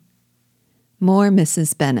More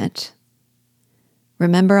Mrs. Bennet.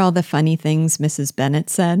 Remember all the funny things Mrs. Bennet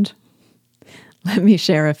said? Let me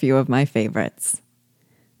share a few of my favorites.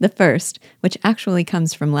 The first, which actually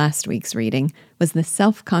comes from last week's reading, was the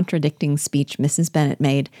self-contradicting speech Mrs. Bennet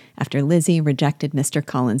made after Lizzie rejected Mr.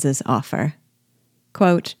 Collins's offer.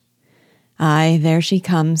 Quote, "Aye, there she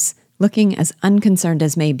comes, looking as unconcerned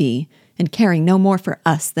as may be, and caring no more for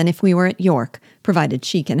us than if we were at York, provided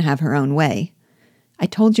she can have her own way. I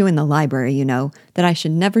told you in the library, you know, that I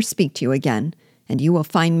should never speak to you again, and you will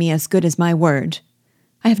find me as good as my word.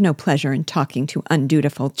 I have no pleasure in talking to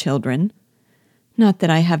undutiful children. Not that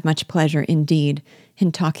I have much pleasure, indeed,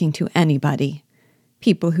 in talking to anybody.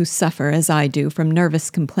 People who suffer as I do from nervous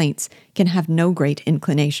complaints can have no great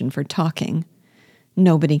inclination for talking.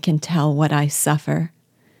 Nobody can tell what I suffer.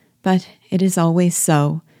 But it is always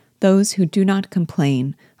so. Those who do not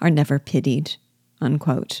complain are never pitied."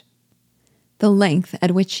 Unquote. The length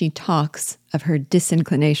at which she talks of her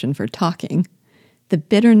disinclination for talking, the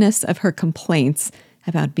bitterness of her complaints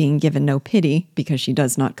about being given no pity because she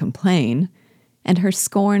does not complain, and her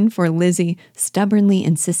scorn for Lizzie stubbornly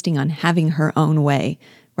insisting on having her own way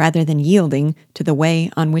rather than yielding to the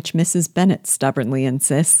way on which Mrs. Bennet stubbornly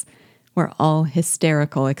insists, were all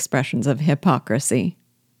hysterical expressions of hypocrisy.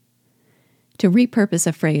 To repurpose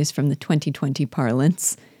a phrase from the 2020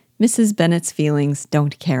 parlance, Mrs. Bennet's feelings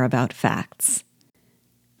don't care about facts.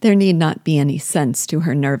 There need not be any sense to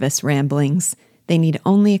her nervous ramblings. They need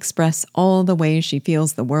only express all the ways she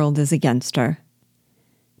feels the world is against her.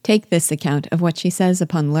 Take this account of what she says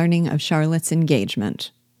upon learning of Charlotte's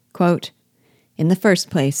engagement. Quote, "In the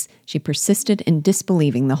first place, she persisted in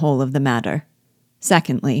disbelieving the whole of the matter.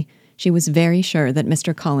 Secondly, she was very sure that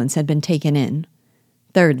Mr. Collins had been taken in.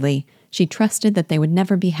 Thirdly, she trusted that they would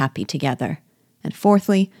never be happy together. And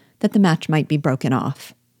fourthly, that the match might be broken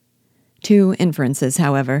off. Two inferences,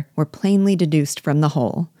 however, were plainly deduced from the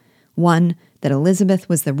whole. One, that Elizabeth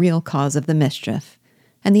was the real cause of the mischief,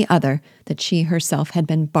 and the other, that she herself had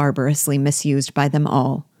been barbarously misused by them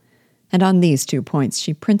all. And on these 2 points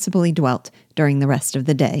she principally dwelt during the rest of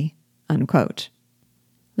the day." Unquote.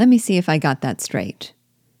 Let me see if I got that straight.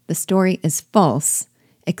 The story is false,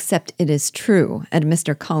 except it is true, and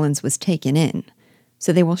Mr. Collins was taken in.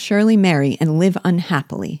 So they will surely marry and live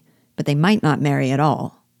unhappily, but they might not marry at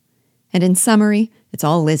all. And in summary, it's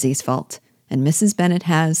all Lizzie's fault, and Mrs. Bennet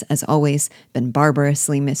has, as always, been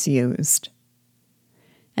barbarously misused.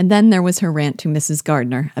 And then there was her rant to Mrs.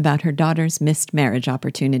 Gardiner about her daughter's missed marriage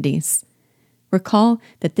opportunities. Recall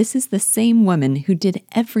that this is the same woman who did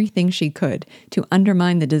everything she could to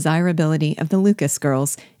undermine the desirability of the Lucas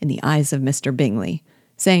girls in the eyes of Mr. Bingley,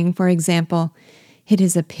 saying, for example, "It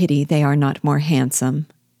is a pity they are not more handsome."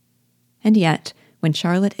 And yet, when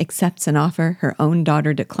Charlotte accepts an offer her own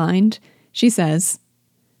daughter declined, she says,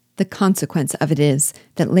 "The consequence of it is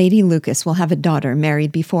that Lady Lucas will have a daughter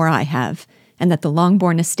married before I have, and that the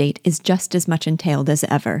Longbourn estate is just as much entailed as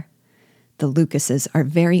ever. The Lucases are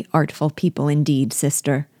very artful people indeed,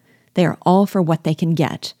 sister. They are all for what they can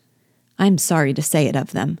get. I am sorry to say it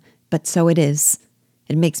of them, but so it is.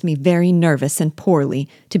 It makes me very nervous and poorly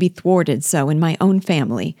to be thwarted so in my own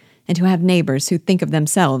family, and to have neighbors who think of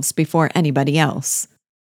themselves before anybody else."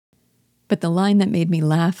 But the line that made me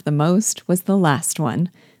laugh the most was the last one,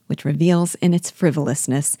 which reveals in its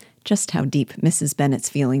frivolousness just how deep Mrs. Bennet's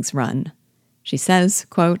feelings run. She says,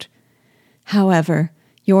 quote, "However,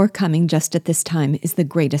 your coming just at this time is the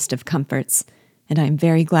greatest of comforts, and I am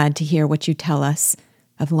very glad to hear what you tell us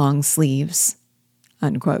of long sleeves."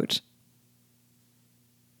 Unquote.